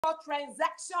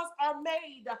transactions are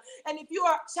made. And if you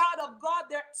are a child of God,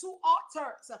 there are two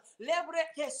altars. There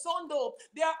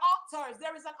are altars.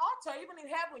 There is an altar even in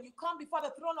heaven. You come before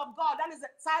the throne of God. That is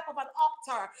a type of an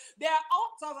altar. There are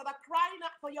altars that are crying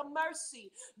out for your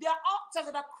mercy. There are altars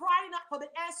that are crying out for the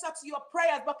answer to your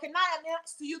prayers. But can I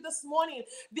announce to you this morning,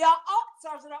 there are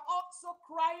altars that are also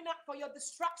crying out for your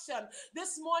destruction.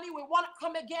 This morning we want to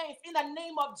come against, in the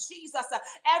name of Jesus,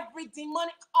 every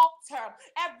demonic altar,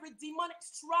 every demonic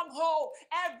stronghold,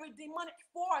 every demonic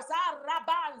force,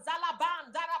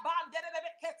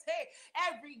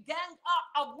 every gang up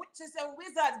of witches and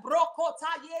wizards,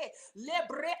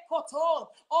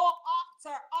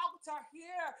 altar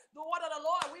here, the word of the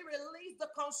Lord, we release the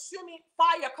consuming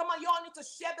fire. Come on, y'all need to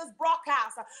share this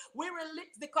broadcast. We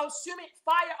release the consuming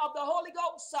fire of the Holy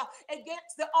Ghost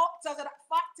against the altars that are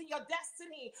fighting your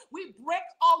destiny. We break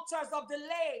altars of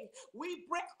delay. We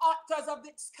break altars of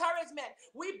discouragement.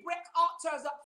 We break altars of